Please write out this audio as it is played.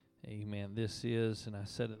Amen. This is, and I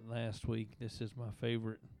said it last week, this is my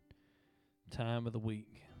favorite time of the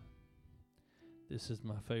week. This is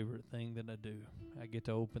my favorite thing that I do. I get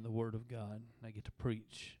to open the Word of God. I get to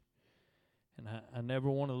preach. And I never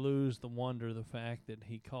want to lose the wonder of the fact that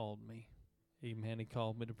He called me. Amen. He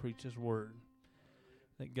called me to preach His Word.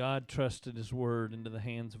 That God trusted His Word into the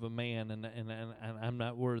hands of a man, and I'm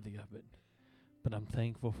not worthy of it. But I'm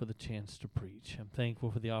thankful for the chance to preach. I'm thankful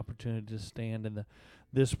for the opportunity to stand in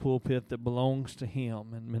this pulpit that belongs to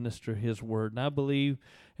Him and minister His Word. And I believe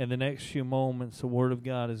in the next few moments the Word of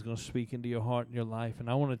God is going to speak into your heart and your life. And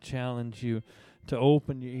I want to challenge you to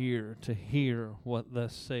open your ear to hear what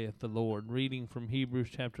thus saith the Lord. Reading from Hebrews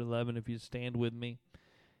chapter 11, if you stand with me.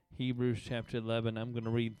 Hebrews chapter 11, I'm going to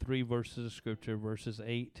read 3 verses of Scripture, verses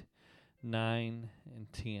 8, 9,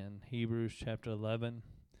 and 10. Hebrews chapter 11.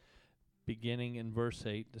 Beginning in verse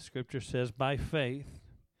 8, the Scripture says, "By faith,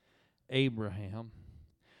 Abraham,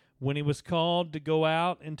 when he was called to go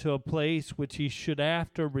out into a place which he should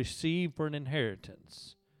after receive for an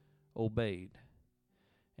inheritance, obeyed.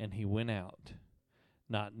 And he went out,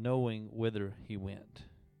 not knowing whither he went.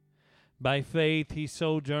 By faith he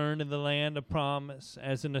sojourned in the land of promise,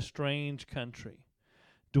 as in a strange country,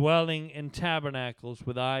 dwelling in tabernacles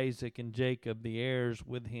with Isaac and Jacob, the heirs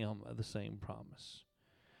with him of the same promise.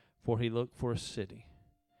 For he looked for a city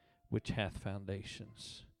which hath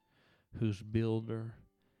foundations, whose builder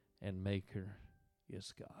and maker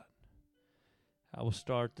is God." I will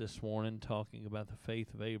start this morning talking about the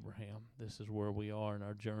faith of Abraham. This is where we are in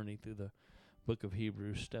our journey through the book of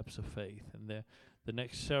Hebrews, Steps of Faith. And the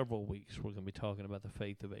next several weeks we're going to be talking about the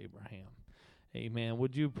faith of Abraham. Amen.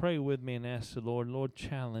 Would you pray with me and ask the Lord,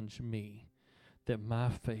 challenge me that my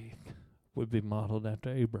faith would be modeled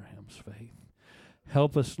after Abraham's faith.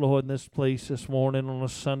 Help us, Lord, in this place this morning on a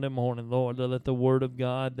Sunday morning, Lord, to let the Word of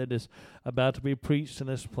God that is about to be preached in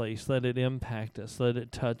this place, let it impact us, let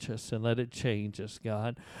it touch us, and let it change us,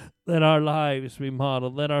 God. Let our lives be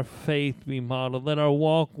modeled. Let our faith be modeled. Let our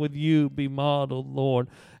walk with you be modeled, Lord,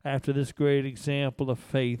 after this great example of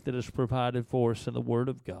faith that is provided for us in the Word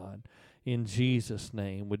of God. In Jesus'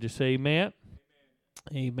 name. Would you say amen?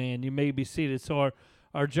 Amen. You may be seated. So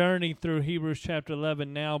our journey through Hebrews chapter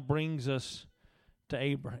 11 now brings us to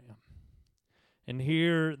Abraham. And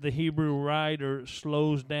here the Hebrew writer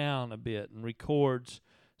slows down a bit and records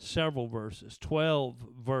several verses, 12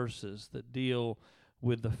 verses that deal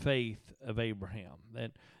with the faith of Abraham.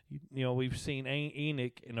 That, you know, we've seen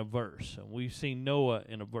Enoch in a verse, and we've seen Noah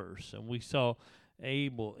in a verse, and we saw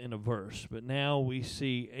Abel in a verse, but now we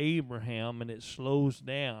see Abraham, and it slows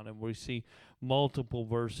down, and we see multiple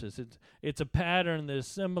verses. It's a pattern that is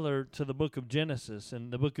similar to the book of Genesis.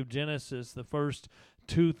 In the book of Genesis, the first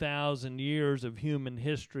 2,000 years of human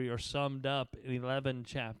history are summed up in 11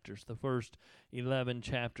 chapters, the first 11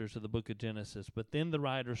 chapters of the book of Genesis. But then the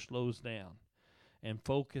writer slows down and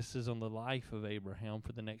focuses on the life of Abraham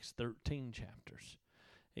for the next 13 chapters.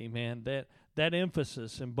 Amen. That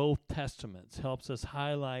emphasis in both testaments helps us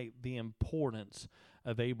highlight the importance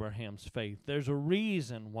of Abraham's faith. There's a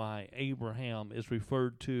reason why Abraham is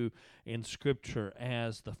referred to in Scripture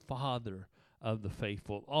as the father of the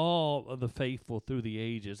faithful. All of the faithful through the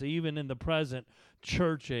ages, even in the present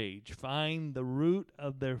church age, find the root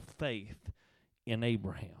of their faith in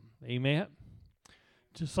Abraham. Amen?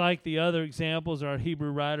 Just like the other examples our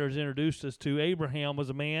Hebrew writers introduced us to, Abraham was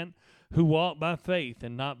a man who walked by faith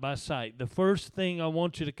and not by sight. The first thing I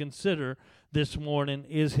want you to consider this morning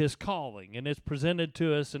is his calling, and it's presented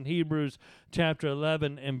to us in Hebrews chapter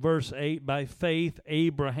 11 and verse 8. By faith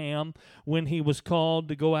Abraham, when he was called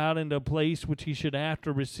to go out into a place which he should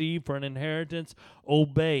after receive for an inheritance,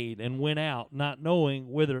 obeyed and went out, not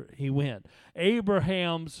knowing whither he went.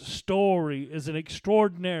 Abraham's story is an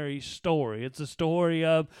extraordinary story. It's a story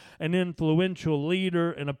of an influential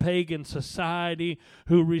leader in a pagan society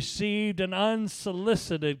who received an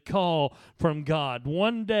unsolicited call from God.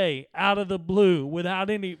 One day, out of the blue, without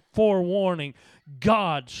any forewarning,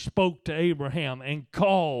 God spoke to Abraham and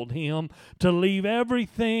called him to leave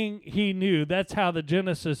everything he knew. That's how the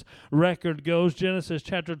Genesis record goes. Genesis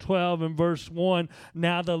chapter 12 and verse 1.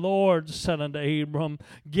 Now the Lord said unto Abram,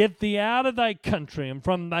 Get thee out of thy country and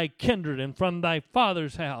from thy kindred and from thy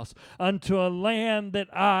father's house unto a land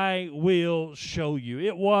that I will show you.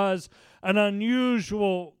 It was an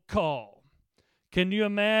unusual call. Can you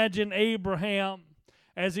imagine Abraham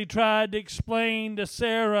as he tried to explain to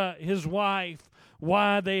Sarah, his wife,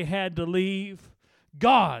 why they had to leave?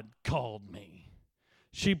 God called me.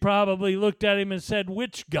 She probably looked at him and said,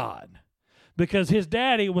 which God? Because his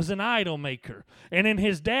daddy was an idol maker. And in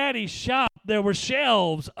his daddy's shop, there were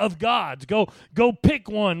shelves of gods. Go pick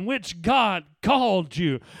one. Which God called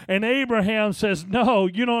you? And Abraham says, no,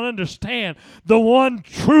 you don't understand. The one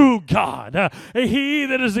true God, he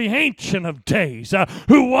that is the Ancient of Days,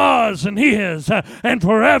 who was and is and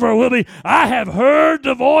forever will be. I have heard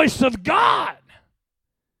the voice of God.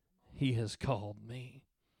 He has called me.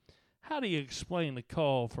 How do you explain the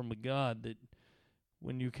call from a God that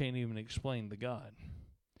when you can't even explain the God?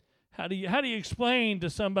 How do you explain to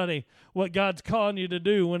somebody what God's calling you to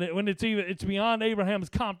do when it's beyond Abraham's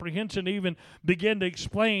comprehension to even begin to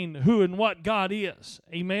explain who and what God is?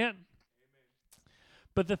 Amen.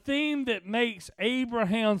 But the thing that makes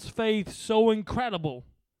Abraham's faith so incredible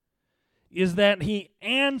is that he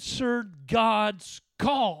answered God's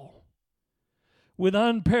call with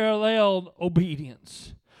unparalleled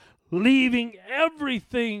obedience, leaving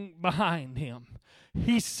everything behind him.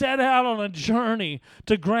 He set out on a journey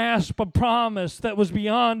to grasp a promise that was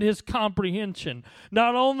beyond his comprehension.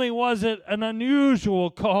 Not only was it an unusual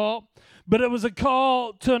call, but it was a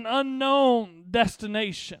call to an unknown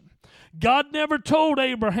destination. God never told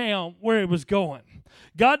Abraham where he was going.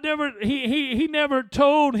 God never, he never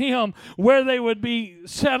told him where they would be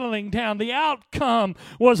settling down. The outcome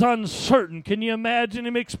was uncertain. Can you imagine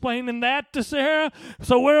him explaining that to Sarah?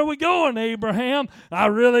 So where are we going, Abraham? I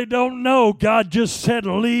really don't know. God just said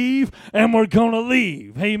leave, and we're going to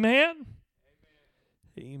leave. Amen?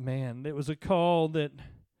 Amen. It was a call that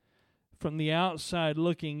from the outside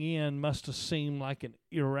looking in must have seemed like an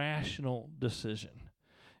irrational decision.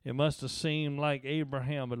 It must have seemed like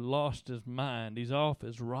Abraham had lost his mind. He's off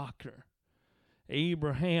his rocker.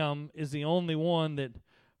 Abraham is the only one that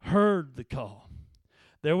heard the call.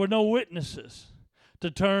 There were no witnesses to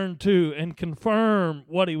turn to and confirm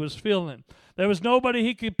what he was feeling. There was nobody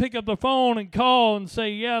he could pick up the phone and call and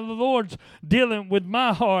say, yeah, the Lord's dealing with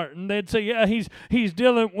my heart. And they'd say, yeah, he's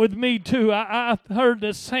dealing with me too. I heard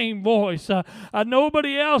the same voice.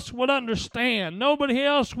 Nobody else would understand. Nobody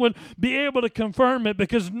else would be able to confirm it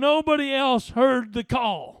because nobody else heard the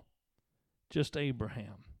call. Just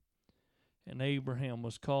Abraham. And Abraham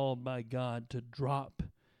was called by God to drop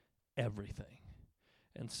everything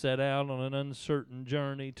and set out on an uncertain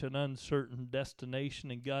journey to an uncertain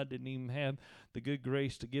destination, and God didn't even have the good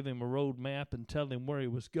grace to give him a road map and tell him where he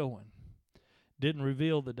was going. Didn't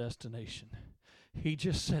reveal the destination. He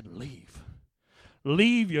just said, leave.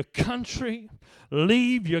 Leave your country,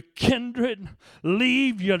 leave your kindred,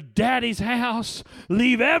 leave your daddy's house,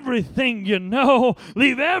 leave everything you know,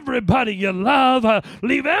 leave everybody you love,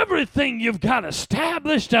 leave everything you've got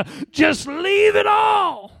established, just leave it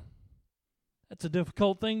all. That's a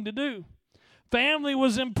difficult thing to do. Family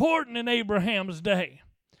was important in Abraham's day.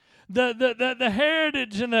 The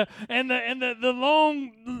heritage and the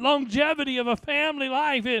longevity of a family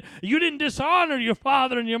life. You didn't dishonor your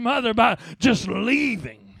father and your mother by just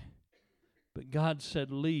leaving. But God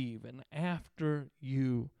said leave, and after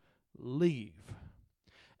you leave,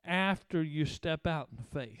 after you step out in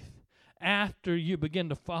faith, after you begin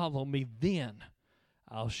to follow me, then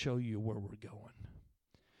I'll show you where we're going.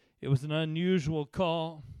 It was an unusual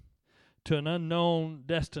call to an unknown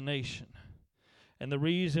destination. And the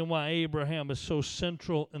reason why Abraham is so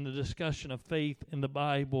central in the discussion of faith in the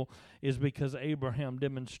Bible is because Abraham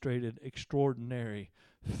demonstrated extraordinary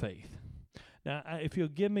faith. Now, if you'll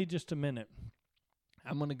give me just a minute,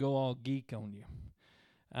 I'm going to go all geek on you.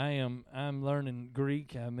 I'm learning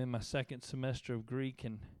Greek. I'm in my second semester of Greek,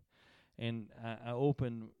 and I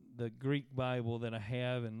opened the Greek Bible that I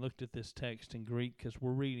have and looked at this text in Greek because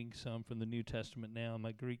we're reading some from the New Testament now in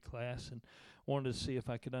my Greek class, and wanted to see if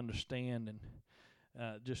I could understand and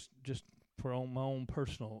just for my own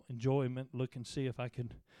personal enjoyment, look and see if I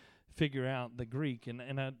could figure out the Greek.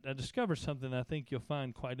 And I discovered something that I think you'll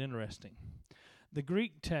find quite interesting. The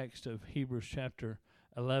Greek text of Hebrews chapter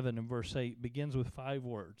 11 and verse 8 begins with 5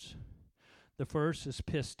 words. The first is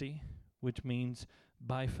pisti, which means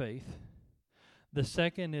by faith. The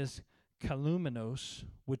second is kalumenos,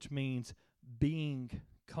 which means being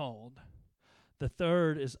called. The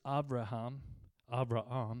third is Abraham,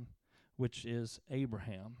 which is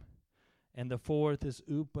Abraham. And the fourth is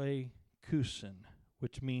upekusin,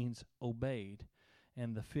 which means obeyed.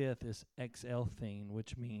 And the fifth is exelthein,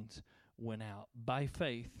 which means went out. By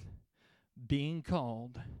faith, being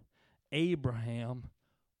called, Abraham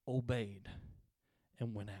obeyed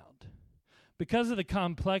and went out. Because of the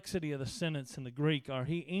complexity of the sentence in the Greek, our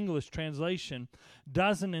English translation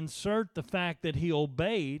doesn't insert the fact that he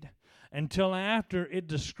obeyed until after it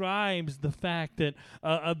describes the fact that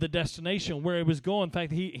of the destination where he was going. In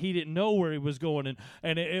fact, he didn't know where he was going,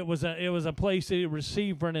 and it was a place that he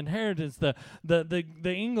received for an inheritance. The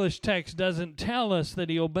English text doesn't tell us that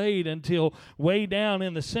he obeyed until way down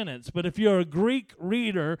in the sentence. But if you're a Greek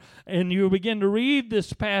reader and you begin to read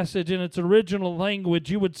this passage in its original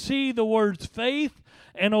language, you would see the words faith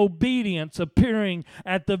and obedience appearing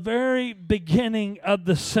at the very beginning of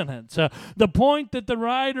the sentence. The point that the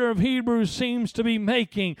writer of Hebrews seems to be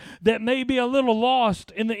making that may be a little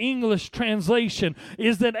lost in the English translation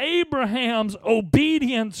is that Abraham's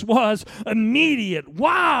obedience was immediate.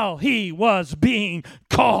 While he was being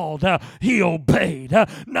called, he obeyed.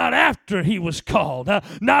 Not after he was called,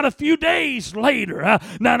 not a few days later,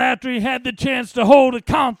 not after he had the chance to hold a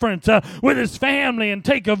conference with his family and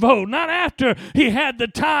take a vote, not after he had the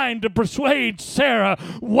time to persuade Sarah.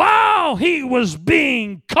 While he was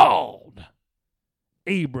being called,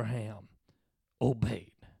 Abraham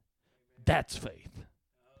obeyed. That's faith.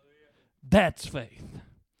 That's faith.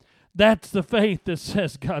 That's the faith that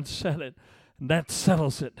says God said it. That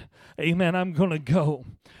settles it. Amen. I'm going to go.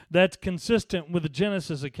 That's consistent with the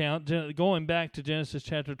Genesis account. Going back to Genesis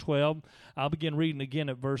chapter 12, I'll begin reading again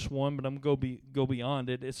at verse 1, but I'm going to go beyond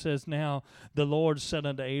it. It says, "Now the Lord said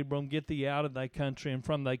unto Abram, Get thee out of thy country and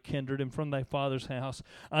from thy kindred and from thy father's house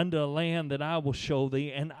unto a land that I will show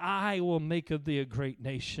thee, and I will make of thee a great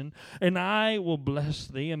nation, and I will bless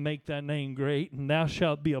thee and make thy name great, and thou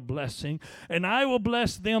shalt be a blessing. And I will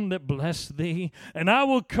bless them that bless thee, and I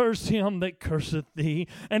will curse him that curseth thee,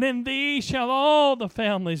 and in thee shall all the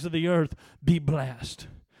families of the earth be blessed."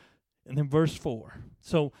 And then verse 4.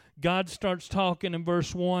 So God starts talking in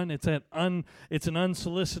verse 1. It's an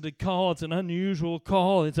unsolicited call. It's an unusual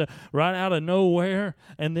call. It's right out of nowhere.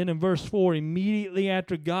 And then in verse 4, immediately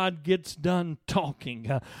after God gets done talking,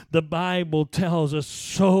 the Bible tells us,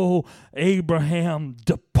 "So Abraham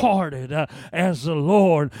departed as the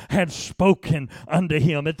Lord had spoken unto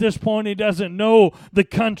him." At this point, he doesn't know the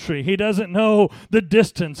country. He doesn't know the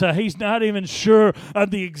distance. He's not even sure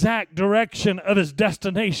of the exact direction of his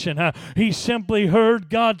destination. He simply heard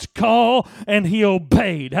God's call and he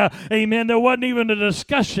obeyed. Amen. There wasn't even a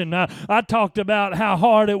discussion. I talked about how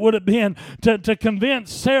hard it would have been to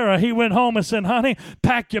convince Sarah. He went home and said, "Honey,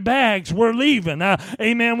 pack your bags. We're leaving."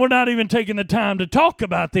 Amen. We're not even taking the time to talk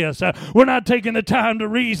about this. We're not taking the time to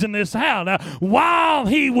reason this out. While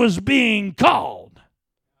he was being called,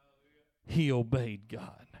 he obeyed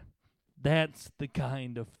God. That's the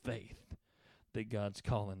kind of faith that God's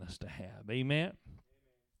calling us to have. Amen.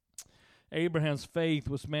 Abraham's faith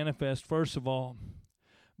was manifest, first of all,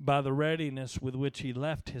 by the readiness with which he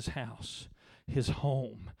left his house, his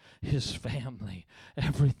home, his family,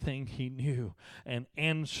 everything he knew, and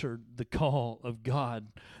answered the call of God,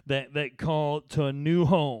 that call to a new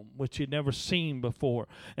home, which he'd never seen before,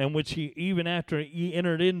 and which he, even after he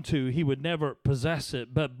entered into, he would never possess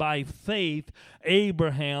it. But by faith,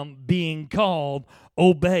 Abraham, being called,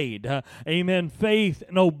 obeyed. Amen. Faith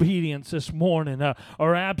and obedience this morning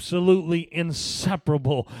are absolutely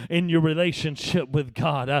inseparable in your relationship with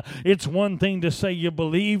God. It's one thing to say you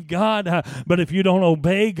believe God, but if you don't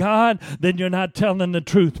obey God, then you're not telling the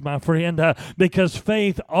truth, my friend, because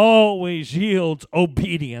faith always yields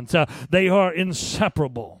obedience. They are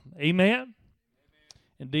inseparable. Amen.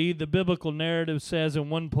 Indeed, the biblical narrative says in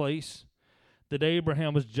one place that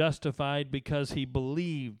Abraham was justified because he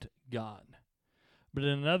believed God. But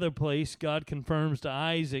in another place, God confirms to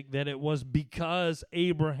Isaac that it was because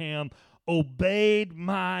Abraham obeyed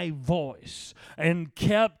my voice and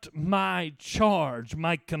kept my charge,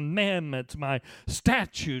 my commandments, my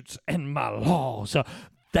statutes, and my laws.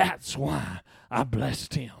 That's why I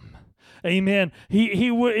blessed him. Amen.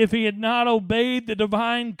 If he had not obeyed the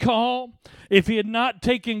divine call, if he had not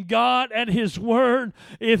taken God at his word,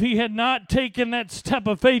 if he had not taken that step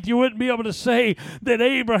of faith, you wouldn't be able to say that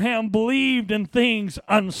Abraham believed in things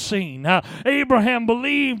unseen. Abraham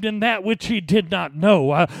believed in that which he did not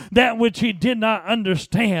know, that which he did not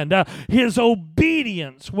understand. His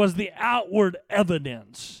obedience was the outward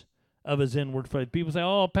evidence of his inward faith. People say,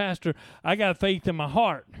 "Oh, Pastor, I got faith in my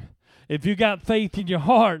heart." If you got faith in your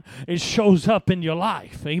heart, it shows up in your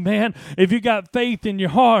life. Amen. If you got faith in your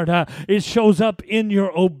heart, it shows up in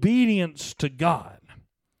your obedience to God.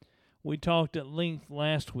 We talked at length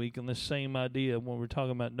last week on this same idea when we were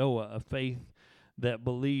talking about Noah, a faith that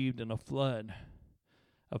believed in a flood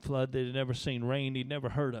that he'd never seen rain he'd never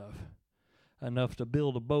heard of, enough to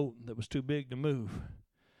build a boat that was too big to move,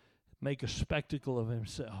 make a spectacle of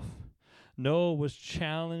himself. Noah was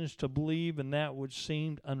challenged to believe in that which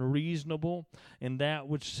seemed unreasonable, in that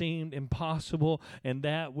which seemed impossible, and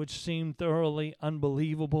that which seemed thoroughly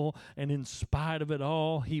unbelievable. And in spite of it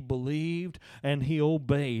all, he believed and he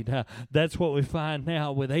obeyed. That's what we find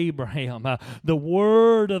now with Abraham. The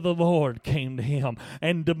word of the Lord came to him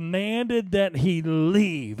and demanded that he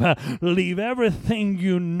leave. Leave everything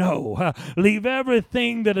you know. Leave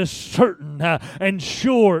everything that is certain and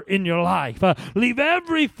sure in your life. Leave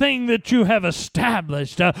everything that you have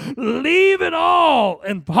established. Leave it all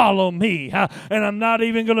and follow me. And I'm not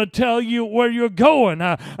even going to tell you where you're going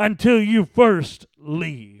until you first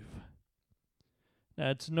leave.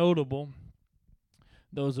 That's notable.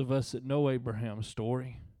 Those of us that know Abraham's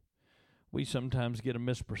story, we sometimes get a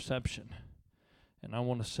misperception. And I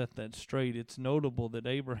want to set that straight. It's notable that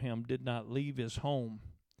Abraham did not leave his home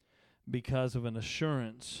because of an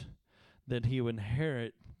assurance that he would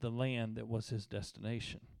inherit the land that was his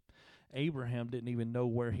destination. Abraham didn't even know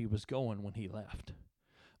where he was going when he left,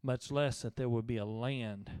 much less that there would be a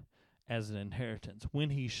land as an inheritance. When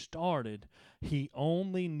he started, he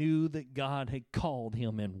only knew that God had called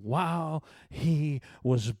him, and while he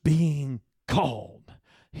was being called,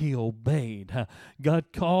 he obeyed. God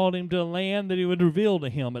called him to a land that he would reveal to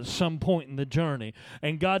him at some point in the journey.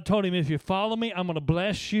 And God told him, if you follow me, I'm going to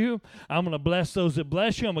bless you. I'm going to bless those that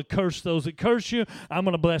bless you. I'm going to curse those that curse you. I'm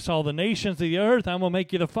going to bless all the nations of the earth. I'm going to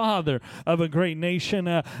make you the father of a great nation.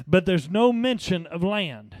 But there's no mention of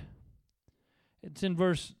land. It's in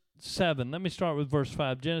verse 7. Let me start with verse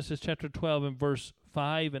 5. Genesis chapter 12 and verse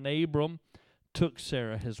 5. And Abram took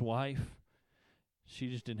Sarah, his wife. She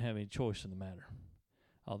just didn't have any choice in the matter.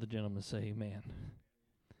 All the gentlemen say amen.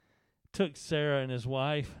 Took Sarah and his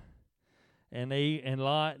wife, and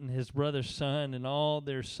Lot and his brother's son, and all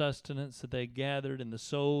their sustenance that they gathered, and the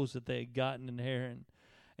souls that they had gotten in Haran.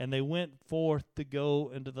 And they went forth to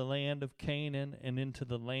go into the land of Canaan, and into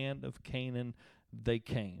the land of Canaan they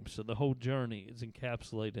came. So the whole journey is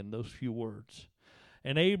encapsulated in those few words.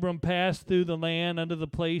 And Abram passed through the land unto the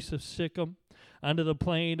place of Sichem, unto the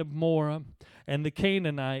plain of Moreh, and the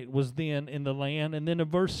Canaanite was then in the land. And then in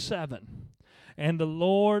verse 7, and the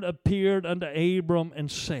Lord appeared unto Abram and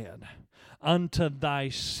said, unto thy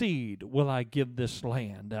seed will I give this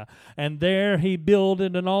land. And there he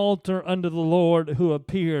builded an altar unto the Lord who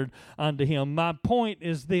appeared unto him. My point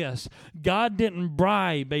is this: God didn't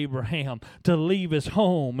bribe Abraham to leave his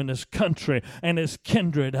home and his country and his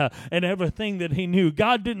kindred and everything that he knew.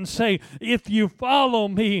 God didn't say, if you follow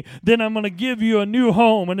me, then I'm going to give you a new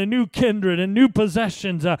home and a new kindred and new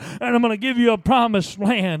possessions, and I'm going to give you a promised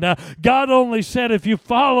land. God only said, if you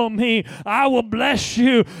follow me, I will bless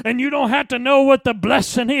you, and you don't have to know what the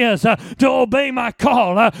blessing is to obey my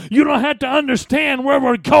call. You don't have to understand where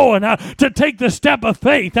we're going to take the step of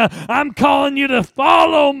faith. I'm calling you to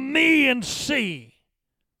follow me and see.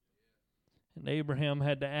 And Abraham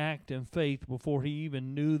had to act in faith before he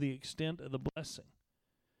even knew the extent of the blessing.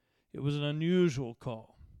 It was an unusual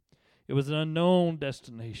call. It was an unknown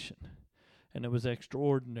destination. And it was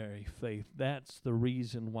extraordinary faith. That's the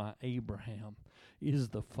reason why Abraham is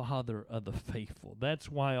the father of the faithful. That's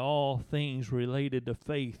why all things related to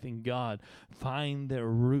faith in God find their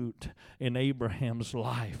root in Abraham's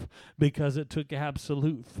life, because it took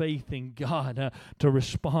absolute faith in God to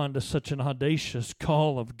respond to such an audacious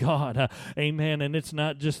call of God. Amen. And it's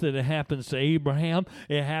not just that it happens to Abraham,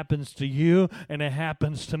 it happens to you, and it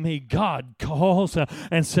happens to me. God calls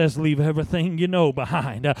and says, leave everything you know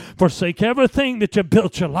behind. Forsake everything that you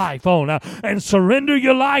built your life on, and surrender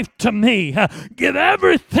your life to me. Give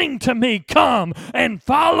everything to me. Come and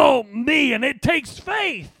follow me. And it takes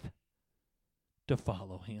faith to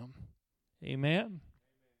follow him. Amen.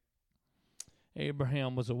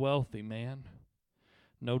 Abraham was a wealthy man.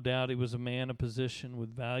 No doubt he was a man of position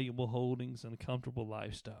with valuable holdings and a comfortable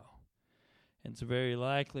lifestyle. And it's very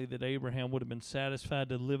likely that Abraham would have been satisfied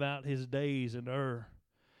to live out his days in Ur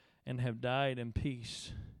and have died in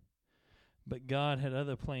peace. But God had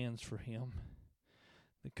other plans for him.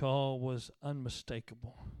 The call was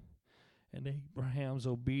unmistakable, and Abraham's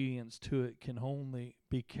obedience to it can only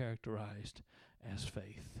be characterized as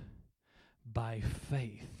faith. By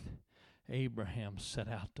faith, Abraham set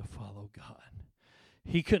out to follow God.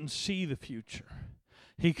 He couldn't see the future.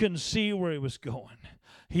 He couldn't see where he was going.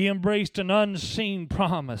 He embraced an unseen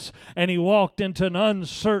promise, and he walked into an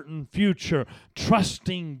uncertain future,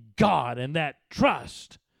 trusting God, and that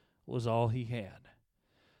trust was all he had.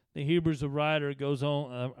 The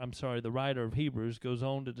writer of Hebrews goes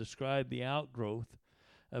on to describe the outgrowth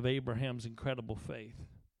of Abraham's incredible faith.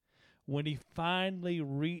 When he finally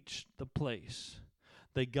reached the place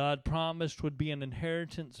that God promised would be an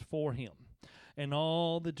inheritance for him, and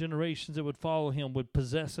all the generations that would follow him would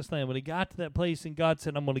possess this land. When he got to that place and God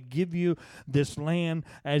said, I'm going to give you this land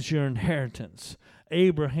as your inheritance,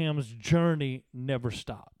 Abraham's journey never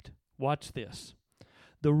stopped. Watch this.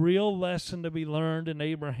 The real lesson to be learned in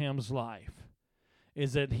Abraham's life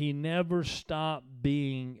is that he never stopped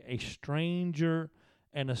being a stranger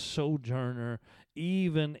and a sojourner,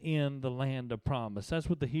 even in the land of promise. That's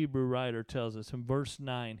what the Hebrew writer tells us in verse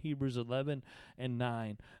 9, Hebrews 11 and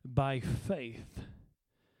 9. By faith,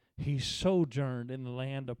 he sojourned in the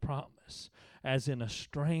land of promise, as in a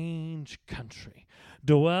strange country,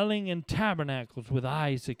 dwelling in tabernacles with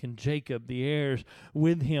Isaac and Jacob, the heirs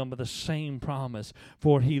with him of the same promise.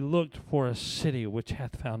 For he looked for a city which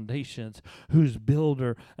hath foundations, whose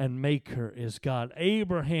builder and maker is God.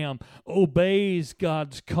 Abraham obeys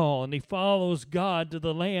God's call, and he follows God to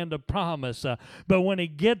the land of promise. But when he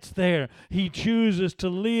gets there, he chooses to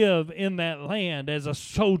live in that land as a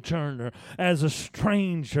sojourner, as a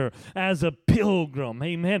stranger, as a pilgrim.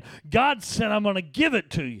 Amen. God said, I'm going to give it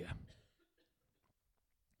to you.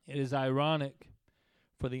 It is ironic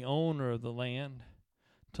for the owner of the land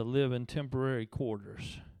to live in temporary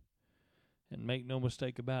quarters. And make no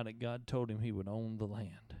mistake about it, God told him he would own the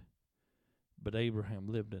land. But Abraham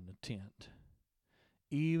lived in a tent.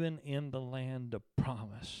 Even in the land of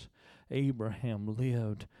promise, Abraham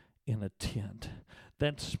lived in a tent.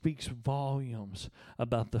 That speaks volumes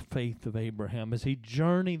about the faith of Abraham. As he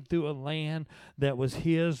journeyed through a land that was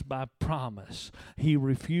his by promise, he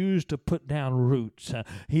refused to put down roots.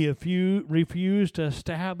 He refused to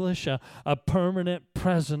establish a permanent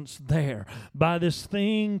presence there. By this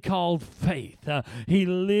thing called faith, he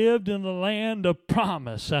lived in the land of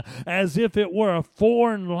promise as if it were a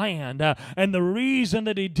foreign land. And the reason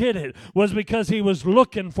that he did it was because he was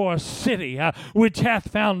looking for a city which hath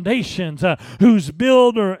foundations, whose builder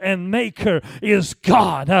and maker is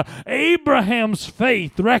God. Abraham's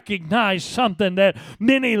faith recognized something that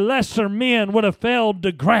many lesser men would have failed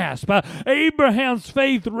to grasp. Abraham's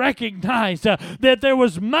faith recognized that there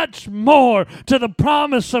was much more to the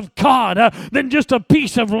promise of God than just a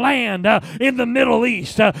piece of land in the Middle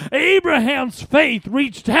East. Abraham's faith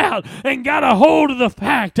reached out and got a hold of the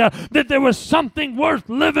fact that there was something worth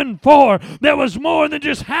living for. There was more than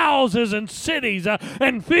just houses and cities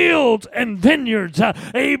and fields and vineyards.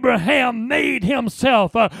 Abraham made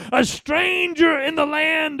himself a stranger in the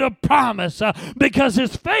land of promise because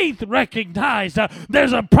his faith recognized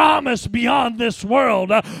there's a promise beyond this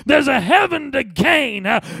world. There's a heaven to gain.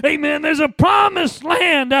 Amen. There's a promised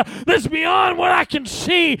land that's beyond what I can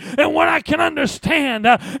see and what I can understand.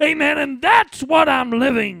 Amen. And that's what I'm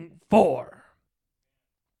living for.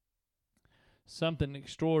 Something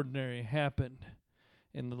extraordinary happened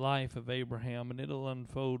in the life of Abraham, and it'll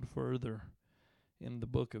unfold further in the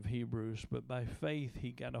book of Hebrews. But by faith,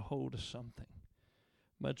 he got a hold of something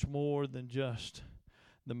much more than just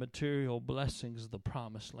the material blessings of the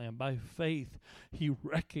promised land. By faith, he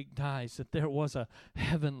recognized that there was a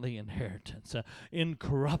heavenly inheritance,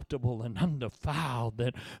 incorruptible and undefiled,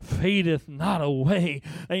 that fadeth not away.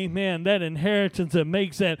 Amen. That inheritance that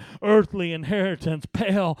makes that earthly inheritance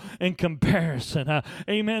pale in comparison.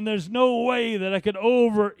 Amen. There's no way that I could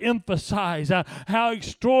overemphasize how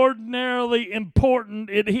extraordinarily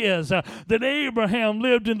important it is that Abraham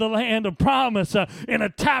lived in the land of promise in a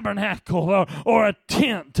tabernacle or a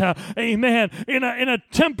tent. Amen. In a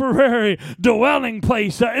temporary dwelling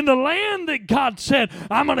place. In the land that God said,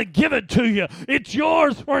 I'm going to give it to you. It's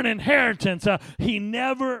yours for an inheritance. He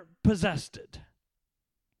never possessed it.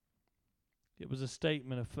 It was a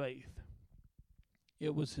statement of faith.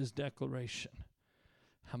 It was his declaration.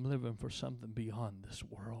 I'm living for something beyond this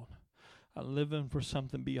world. I'm living for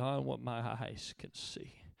something beyond what my eyes can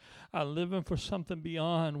see. I'm living for something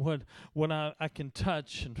beyond what I can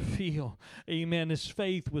touch and feel. Amen. His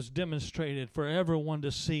faith was demonstrated for everyone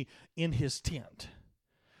to see in his tent.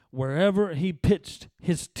 Wherever he pitched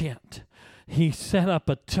his tent, he set up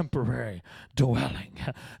a temporary dwelling.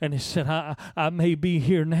 And he said, I may be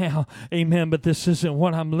here now, amen, but this isn't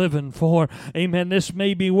what I'm living for. Amen. This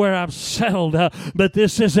may be where I've settled, but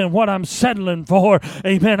this isn't what I'm settling for.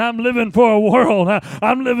 Amen. I'm living for a world.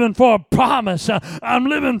 I'm living for a promise. I'm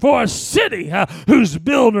living for a city whose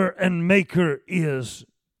builder and maker is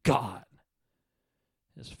God.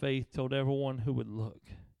 His faith told everyone who would look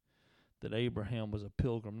that Abraham was a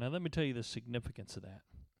pilgrim. Now let me tell you the significance of that.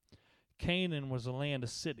 Canaan was a land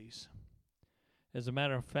of cities. As a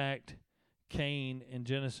matter of fact, Cain in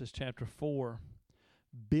Genesis chapter 4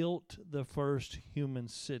 built the first human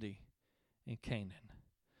city in Canaan.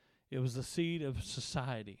 It was the seat of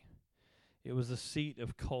society. It was the seat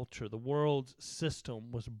of culture. The world's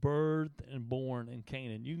system was birthed and born in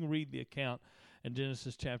Canaan. You can read the account in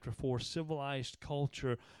Genesis chapter 4, civilized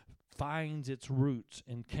culture finds its roots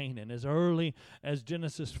in Canaan. As early as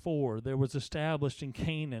Genesis 4, there was established in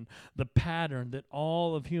Canaan the pattern that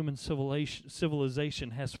all of human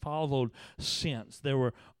civilization has followed since. There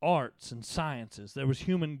were arts and sciences. There was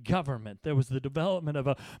human government. There was the development of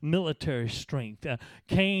a military strength.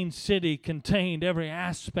 Cain City contained every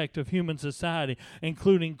aspect of human society,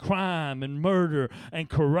 including crime and murder and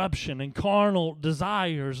corruption, and carnal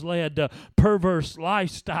desires led to perverse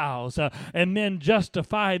lifestyles, and men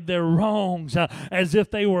justified their wrongs as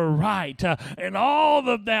if they were right. And all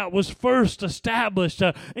of that was first established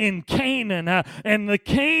in Canaan. And the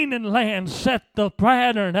Canaan land set the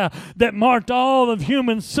pattern that marked all of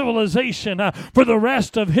human civilization for the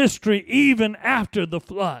rest of history, even after the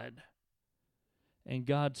flood. And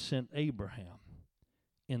God sent Abraham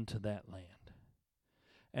into that land.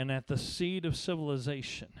 And at the seat of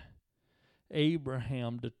civilization,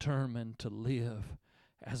 Abraham determined to live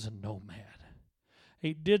as a nomad.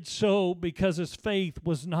 He did so because his faith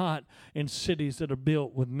was not in cities that are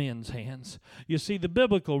built with men's hands. You see, the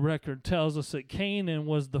biblical record tells us that Canaan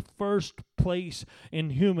was the first place in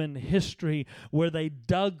human history where they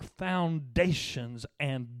dug foundations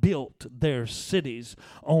and built their cities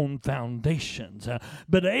on foundations.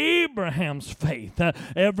 But Abraham's faith,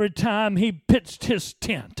 every time he pitched his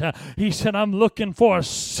tent, he said, I'm looking for a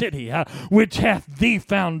city which hath the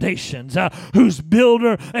foundations, whose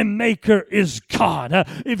builder and maker is God.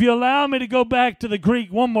 If you allow me to go back to the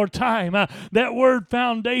Greek one more time, that word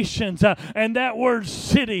foundations and that word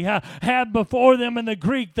city had before them in the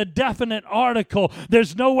Greek the definite article.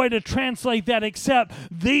 There's no way to translate that except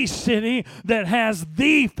the city that has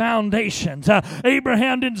the foundations.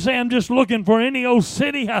 Abraham didn't say, I'm just looking for any old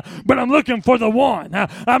city, but I'm looking for the one.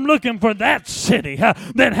 I'm looking for that city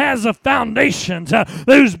that has the foundations,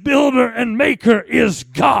 whose builder and maker is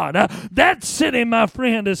God. That city, my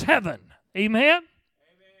friend, is heaven. Amen?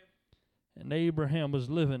 And Abraham was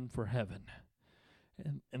living for heaven.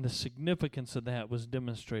 And the significance of that was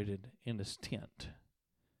demonstrated in his tent.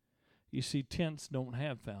 You see, tents don't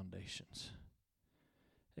have foundations.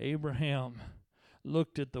 Abraham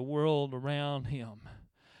looked at the world around him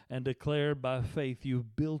and declared by faith,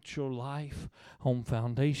 you've built your life on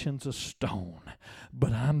foundations of stone,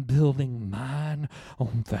 but I'm building mine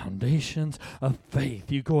on foundations of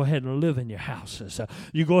faith. You go ahead and live in your houses.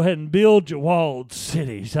 You go ahead and build your walled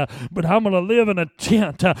cities, but I'm going to live in a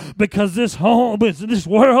tent because this world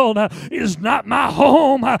is not my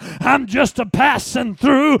home. I'm just a passing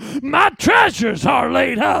through. My treasures are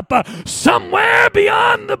laid up somewhere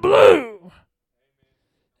beyond the blue.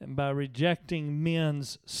 And by rejecting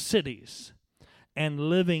men's cities and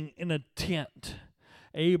living in a tent,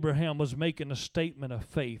 Abraham was making a statement of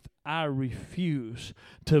faith. I refuse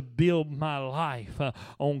to build my life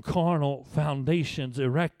on carnal foundations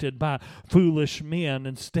erected by foolish men.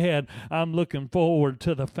 Instead, I'm looking forward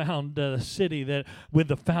to the city that with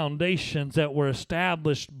the foundations that were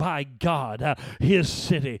established by God. His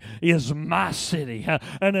city is my city.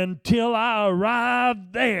 And until I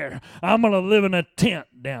arrive there, I'm going to live in a tent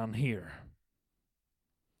down here.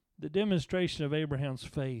 The demonstration of Abraham's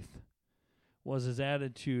faith was his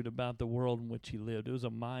attitude about the world in which he lived. It was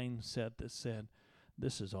a mindset that said,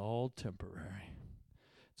 this is all temporary.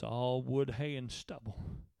 It's all wood, hay, and stubble.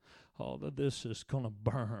 All of this is going to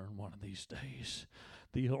burn one of these days.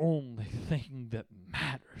 The only thing that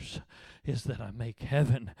matters is that I make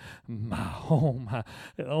heaven my home.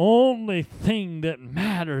 The only thing that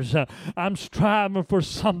matters, I'm striving for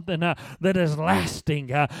something that is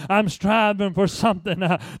lasting. I'm striving for something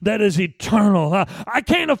that is eternal. I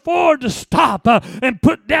can't afford to stop and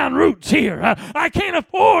put down roots here. I can't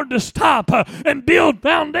afford to stop and build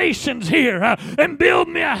foundations here and build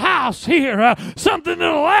me a house here, something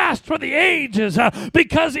that'll last for the ages,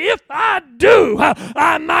 because if I do,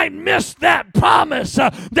 I might miss that promise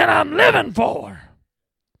that I'm living for.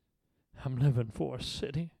 I'm living for a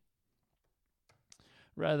city.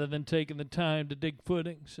 Rather than taking the time to dig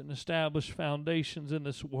footings and establish foundations in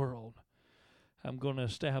this world, I'm going to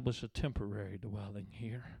establish a temporary dwelling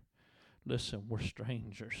here. Listen, we're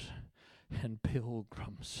strangers and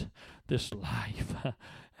pilgrims. This life,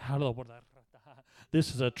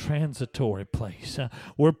 this is a transitory place.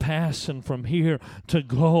 We're passing from here to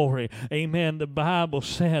glory. Amen. The Bible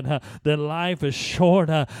said that life is short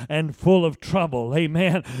and full of trouble.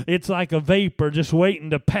 Amen. It's like a vapor just waiting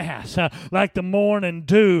to pass, like the morning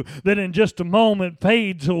dew that in just a moment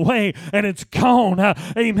fades away and it's gone.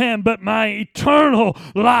 Amen. But my eternal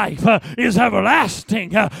life is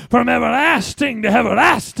everlasting, from everlasting to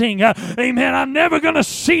everlasting. Amen. I'm never going to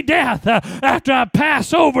see death after I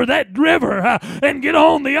pass over that river and can get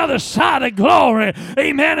on the other side of glory.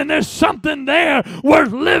 Amen. And there's something there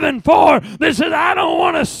worth living for that says, I don't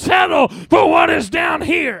want to settle for what is down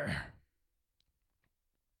here.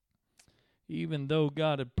 Even though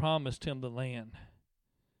God had promised him the land,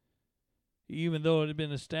 even though it had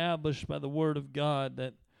been established by the word of God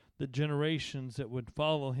that the generations that would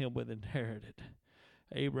follow him would inherit it,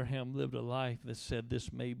 Abraham lived a life that said,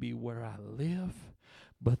 this may be where I live,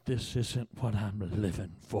 but this isn't what I'm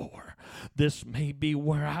living for. This may be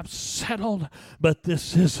where I've settled, but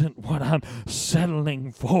this isn't what I'm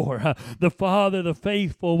settling for. The father, the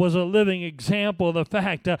faithful, was a living example of the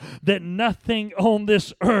fact that nothing on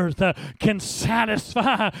this earth can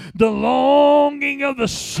satisfy the longing of the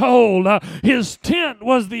soul. His tent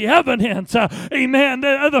was the evidence, amen,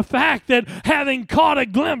 the fact that having caught a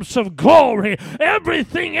glimpse of glory,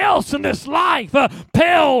 everything else in this life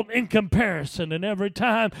paled in comparison. And every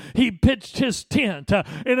time he pitched his tent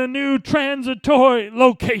in a new transitory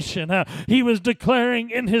location, he was declaring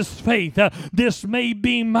in his faith, this may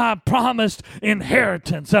be my promised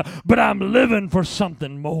inheritance, but I'm living for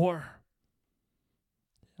something more.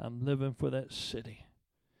 I'm living for that city.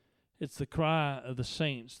 It's the cry of the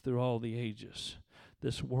saints through all the ages.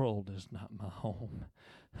 This world is not my home.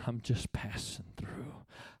 I'm just passing through.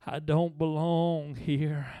 I don't belong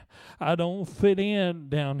here. I don't fit in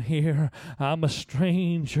down here. I'm a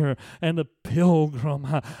stranger and a pilgrim.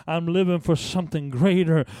 I'm living for something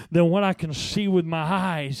greater than what I can see with my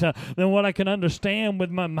eyes, than what I can understand with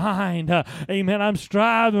my mind. Amen. I'm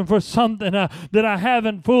striving for something that I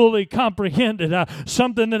haven't fully comprehended,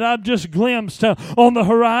 something that I've just glimpsed on the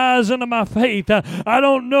horizon of my faith. I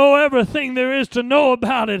don't know everything there is to know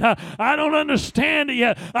about it. I don't understand it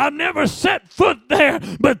yet. I've never set foot there,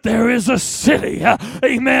 but there is a city,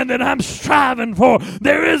 amen, that I'm striving for.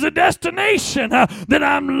 There is a destination that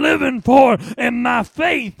I'm living for, and my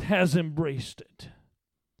faith has embraced it.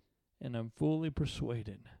 And I'm fully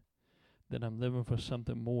persuaded that I'm living for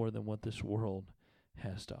something more than what this world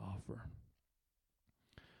has to offer.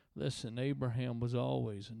 Listen, Abraham was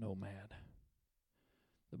always a nomad.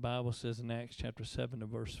 The Bible says in Acts chapter 7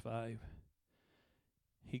 and verse 5,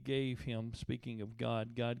 he gave him, speaking of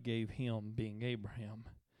God, God gave him, being Abraham,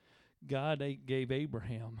 God gave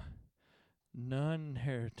Abraham none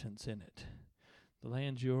inheritance in it. The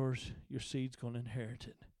land's yours, your seed's going to inherit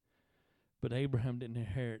it. But Abraham didn't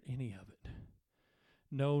inherit any of it.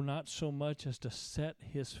 No, not so much as to set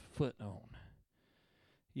his foot on.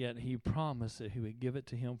 Yet he promised that he would give it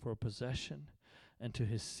to him for a possession and to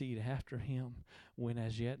his seed after him, when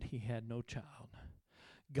as yet he had no child.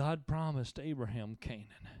 God promised Abraham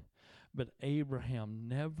Canaan, but Abraham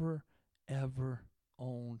never, ever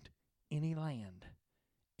owned any land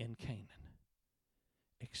in Canaan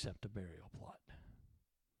except a burial plot.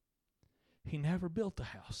 He never built a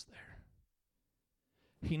house there.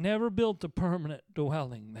 He never built a permanent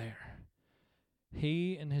dwelling there.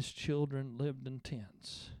 He and his children lived in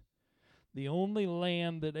tents. The only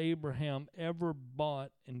land that Abraham ever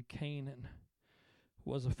bought in Canaan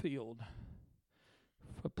was a field,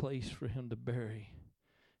 a place for him to bury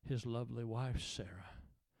his lovely wife Sarah,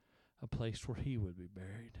 a place where he would be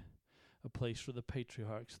buried, a place where the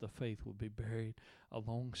patriarchs of the faith would be buried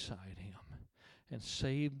alongside him. And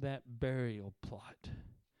save that burial plot,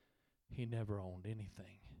 he never owned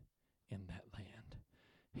anything in that land.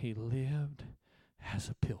 He lived as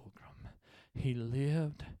a pilgrim. He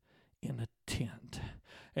lived in a tent.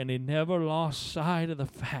 And he never lost sight of the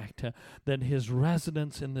fact that his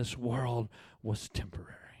residence in this world was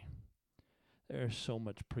temporary. There's so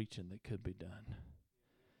much preaching that could be done.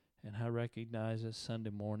 And I recognize it's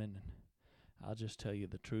Sunday morning, and I'll just tell you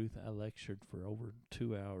the truth. I lectured for over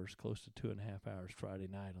 2 hours, close to 2.5 hours Friday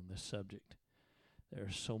night on this subject.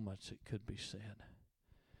 There's so much that could be said.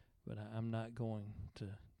 But I'm not going to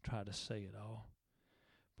try to say it all.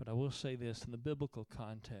 But I will say this, in the biblical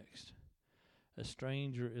context, a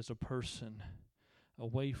stranger is a person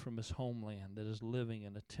away from his homeland that is living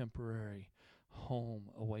in a temporary home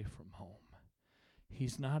away from home.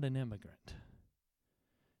 He's not an immigrant.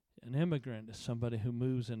 An immigrant is somebody who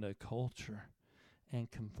moves into a culture and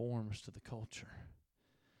conforms to the culture.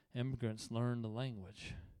 Immigrants learn the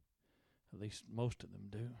language. At least most of them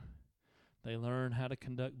do. They learn how to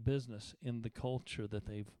conduct business in the culture that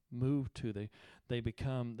they've moved to. They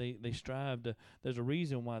strive to. There's a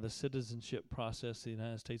reason why the citizenship process of the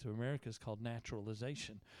United States of America is called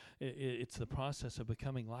naturalization. It's the process of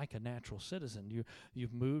becoming like a natural citizen.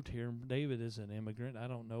 You've moved here. David is an immigrant. I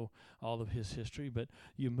don't know all of his history, but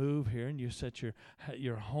you move here and you set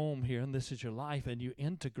your home here, and this is your life, and you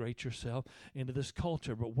integrate yourself into this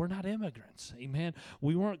culture. But we're not immigrants. Amen.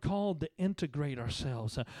 We weren't called to integrate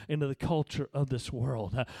ourselves into the culture culture of this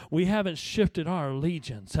world. We haven't shifted our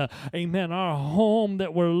allegiance. Amen. Our home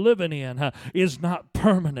that we're living in is not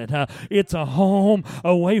permanent. It's a home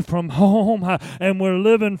away from home, and we're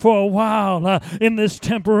living for a while in this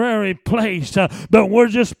temporary place, but we're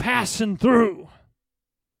just passing through.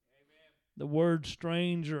 The word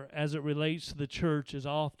stranger, as it relates to the church, is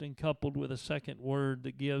often coupled with a second word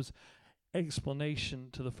that gives explanation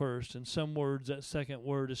to the first. In some words, that second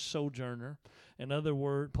word is sojourner. In other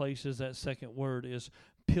places, that second word is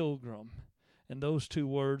pilgrim. And those two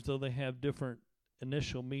words, though they have different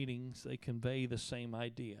initial meanings, they convey the same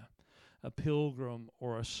idea. A pilgrim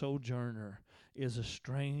or a sojourner is a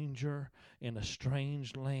stranger in a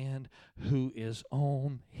strange land who is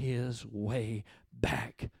on his way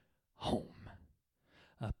back home.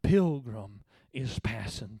 A pilgrim is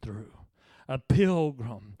passing through. A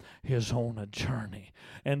pilgrim is on a journey.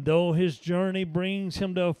 And though his journey brings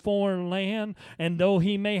him to a foreign land, and though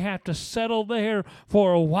he may have to settle there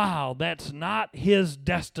for a while, that's not his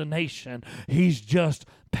destination. He's just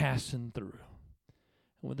passing through.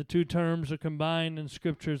 When the two terms are combined in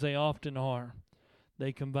Scriptures, they often are.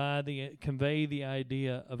 They convey the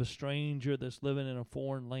idea of a stranger that's living in a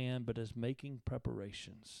foreign land but is making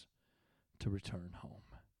preparations to return home.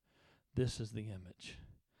 This is the image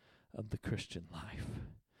of the Christian life.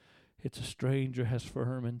 It's a stranger has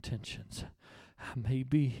firm intentions. I may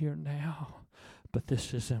be here now, but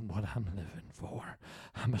this isn't what I'm living for.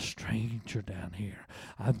 I'm a stranger down here.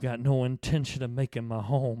 I've got no intention of making my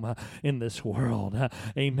home in this world.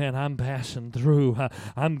 Amen. I'm passing through.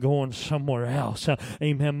 I'm going somewhere else.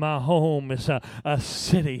 Amen. My home is a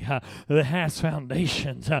city that has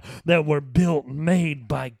foundations that were built and made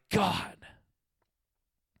by God.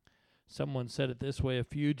 Someone said it this way: a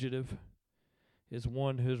fugitive is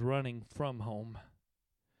one who's running from home.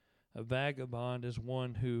 A vagabond is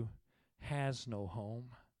one who has no home.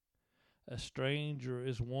 A stranger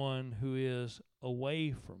is one who is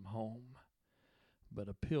away from home. But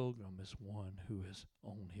a pilgrim is one who is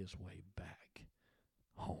on his way back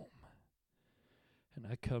home. And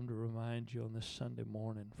I come to remind you on this Sunday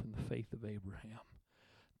morning from the faith of Abraham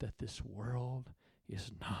that this world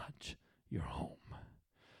is not your home.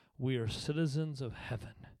 We are citizens of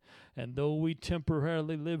heaven. And though we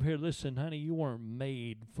temporarily live here, listen, honey, you weren't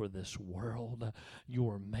made for this world. You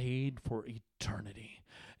were made for eternity.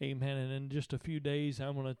 Amen. And in just a few days,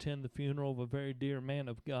 I'm going to attend the funeral of a very dear man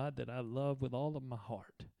of God that I love with all of my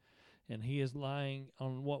heart. And he is lying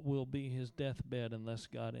on what will be his deathbed unless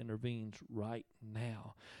God intervenes right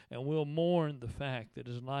now. And we'll mourn the fact that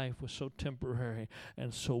his life was so temporary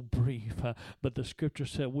and so brief. But the Scripture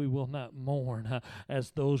said we will not mourn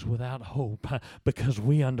as those without hope, because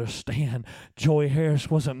we understand Joey Harris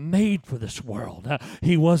wasn't made for this world.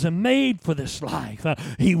 He wasn't made for this life.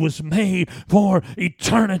 He was made for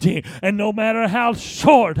eternity. And no matter how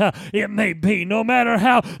short it may be, no matter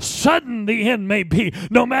how sudden the end may be,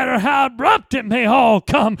 no matter how abrupt it may all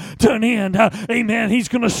come to an end, amen, he's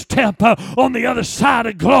going to step on the other side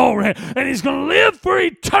of glory, and he's going to live for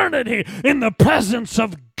eternity in the presence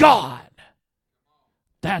of God.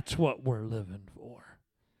 That's what we're living for.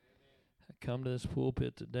 I come to this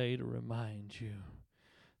pulpit today to remind you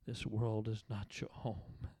this world is not your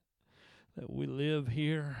home. That we live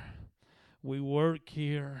here, we work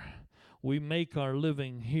here, we make our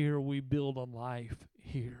living here, we build a life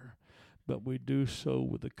here. But we do so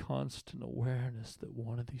with the constant awareness that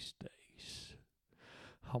one of these days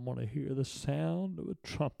I'm going to hear the sound of a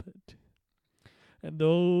trumpet. And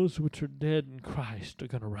those which are dead in Christ are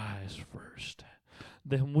going to rise first.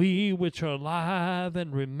 Then we which are alive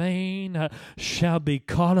and remain shall be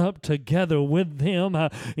caught up together with them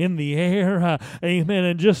in the air. Amen.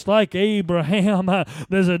 And just like Abraham,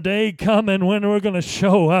 there's a day coming when we're going to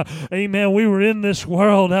show, amen, we were in this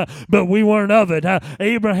world, but we weren't of it.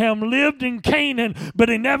 Abraham lived in Canaan, but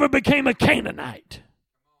he never became a Canaanite.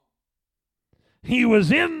 He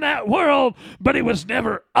was in that world, but he was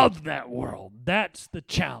never of that world. That's the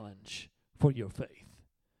challenge for your faith.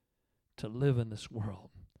 To live in this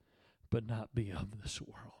world, but not be of this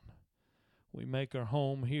world. We make our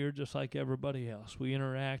home here just like everybody else. We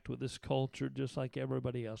interact with this culture just like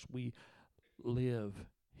everybody else. We live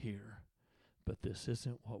here, but this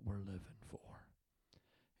isn't what we're living for.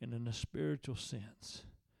 And in a spiritual sense,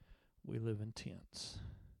 we live in tents,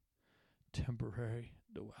 temporary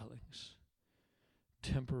dwellings,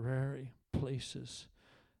 temporary places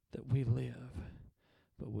that we live,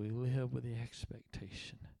 but we live with the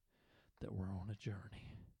expectation that we're on a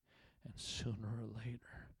journey, and sooner or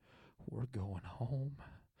later we're going home.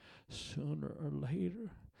 Sooner or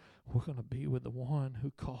later we're going to be with the one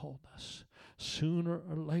who called us. sooner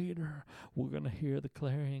or later, we're going to hear the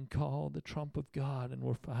clarion call, the trump of God, and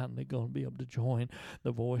we're finally going to be able to join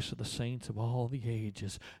the voice of the saints of all the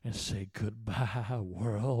ages and say, goodbye,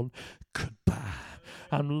 world, goodbye.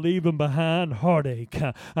 I'm leaving behind heartache.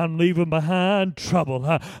 I'm leaving behind trouble.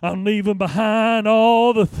 I'm leaving behind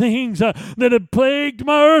all the things that have plagued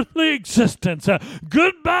my earthly existence.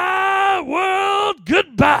 Goodbye, world,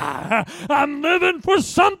 goodbye. I'm living for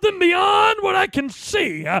something beyond what I can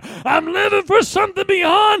see. I'm living for something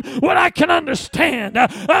beyond what I can understand.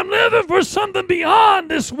 I'm living for something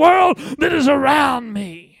beyond this world that is around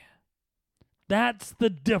me. That's the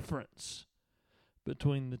difference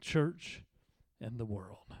between the church and the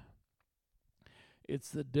world. It's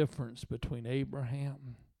the difference between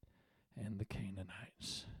Abraham and the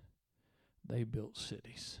Canaanites. They built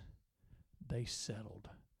cities. They settled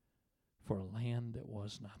for a land that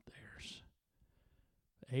was not theirs.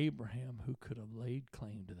 Abraham, who could have laid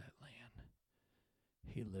claim to that land,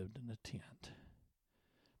 he lived in a tent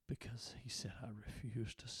because he said, I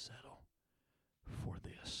refuse to settle for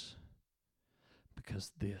this,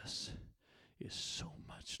 because this is so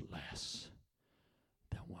much less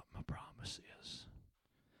than what my promise is.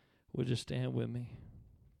 Would you stand with me?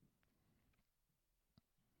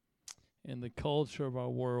 In the culture of our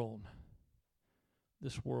world,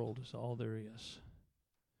 this world is all there is.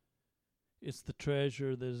 It's the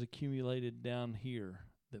treasure that is accumulated down here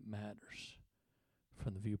that matters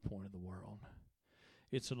from the viewpoint of the world.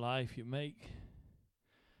 It's a life you make.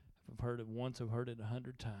 I've heard it once, I've heard it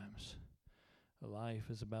 100 times. A life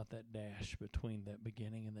is about that dash between that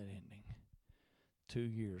beginning and that ending. 2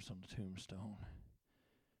 years on the tombstone.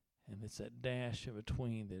 And it's that dash in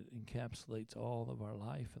between that encapsulates all of our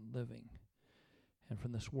life and living. And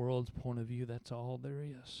from this world's point of view, that's all there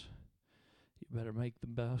is. You better make the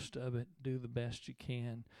best of it, do the best you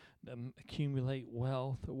can, accumulate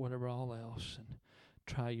wealth or whatever all else, and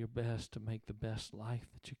try your best to make the best life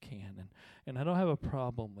that you can. And I don't have a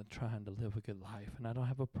problem with trying to live a good life, and I don't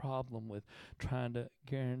have a problem with trying to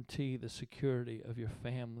guarantee the security of your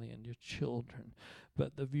family and your children.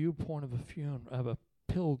 But the viewpoint of a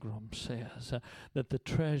pilgrim says that the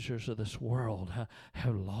treasures of this world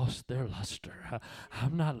have lost their luster.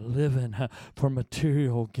 I'm not living for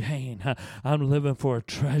material gain. I'm living for a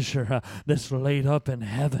treasure that's laid up in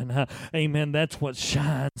heaven. Amen. That's what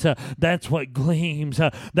shines. That's what gleams.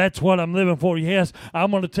 That's what I'm living for. Yes,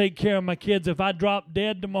 I'm going to take care of my kids. If I drop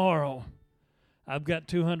dead tomorrow, I've got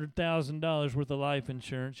 $200,000 worth of life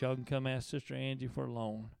insurance. Y'all can come ask Sister Angie for a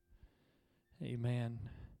loan. Amen.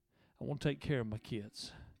 I want to take care of my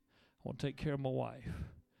kids. I want to take care of my wife.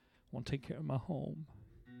 I want to take care of my home.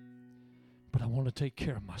 But I want to take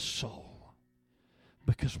care of my soul,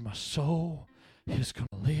 because my soul is going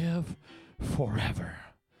to live forever.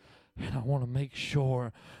 And I want to make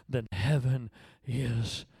sure that heaven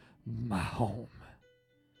is my home.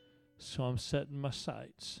 So I'm setting my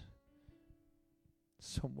sights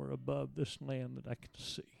somewhere above this land that I can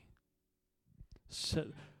see. Set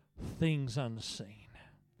things unseen.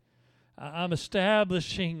 I'm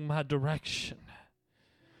establishing my direction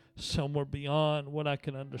somewhere beyond what I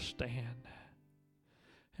can understand.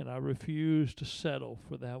 And I refuse to settle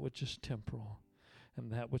for that which is temporal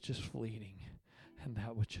and that which is fleeting and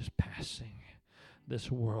that which is passing.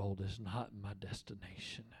 This world is not my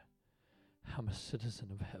destination. I'm a citizen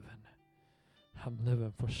of heaven. I'm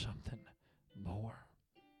living for something more.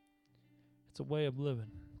 It's a way of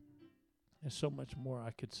living. There's so much more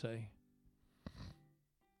I could say.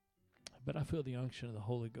 But I feel the unction of the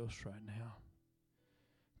Holy Ghost right now.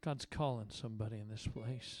 God's calling somebody in this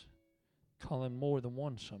place. Calling more than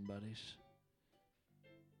one somebody's.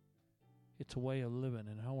 It's a way of living,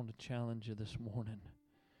 and I want to challenge you this morning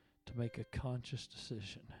to make a conscious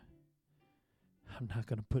decision. I'm not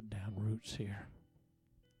going to put down roots here.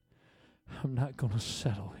 I'm not going to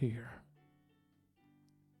settle here.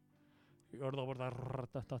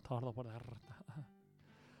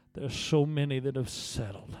 There's so many that have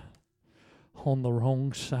settled on the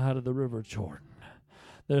wrong side of the River Jordan.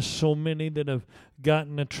 There's so many that have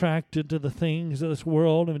gotten attracted to the things of this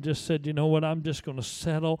world and just said, you know what, I'm just going to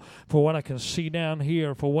settle for what I can see down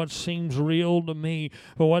here, for what seems real to me,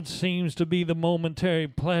 for what seems to be the momentary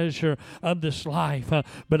pleasure of this life.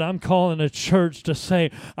 But I'm calling a church to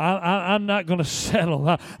say, I'm not going to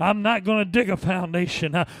settle. I'm not going to dig a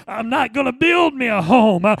foundation. I'm not going to build me a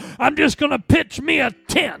home. I'm just going to pitch me a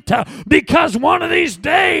tent because one of these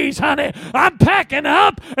days, honey, I'm packing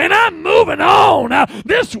up and I'm moving on.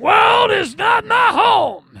 This world is not my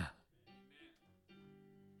home.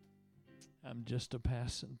 I'm just a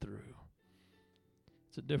passing through.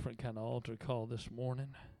 It's a different kind of altar call this morning.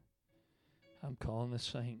 I'm calling the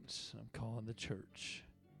saints. I'm calling the church.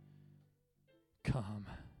 Come.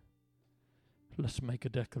 Let's make a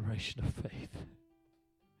declaration of faith.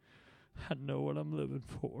 I know what I'm living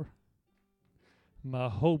for. My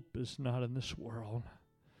hope is not in this world.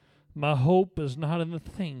 My hope is not in the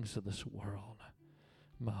things of this world.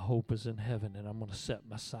 My hope is in heaven, and I'm going to set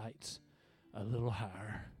my sights a little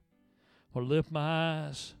higher. Or lift my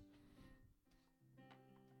eyes.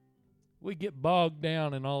 We get bogged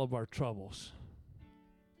down in all of our troubles.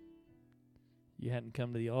 You hadn't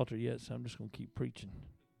come to the altar yet, so I'm just going to keep preaching.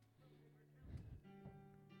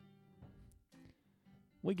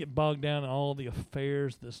 We get bogged down in all the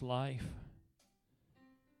affairs of this life.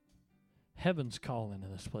 Heaven's calling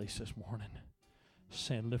in this place this morning,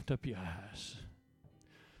 saying, lift up your eyes.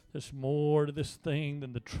 There's more to this thing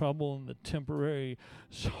than the trouble and the temporary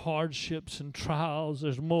hardships and trials.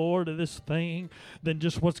 There's more to this thing than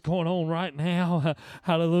just what's going on right now.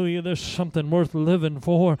 Hallelujah. There's something worth living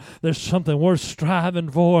for. There's something worth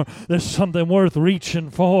striving for. There's something worth reaching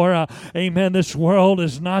for. Amen. This world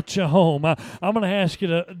is not your home. I'm going to ask you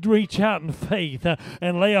to reach out in faith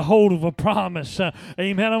and lay a hold of a promise.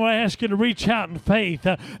 Amen. I'm going to ask you to reach out in faith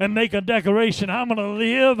and make a declaration. I'm going to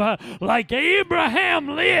live like Abraham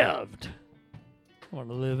lived. I want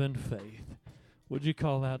to live in faith. Would you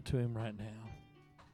call out to him right now?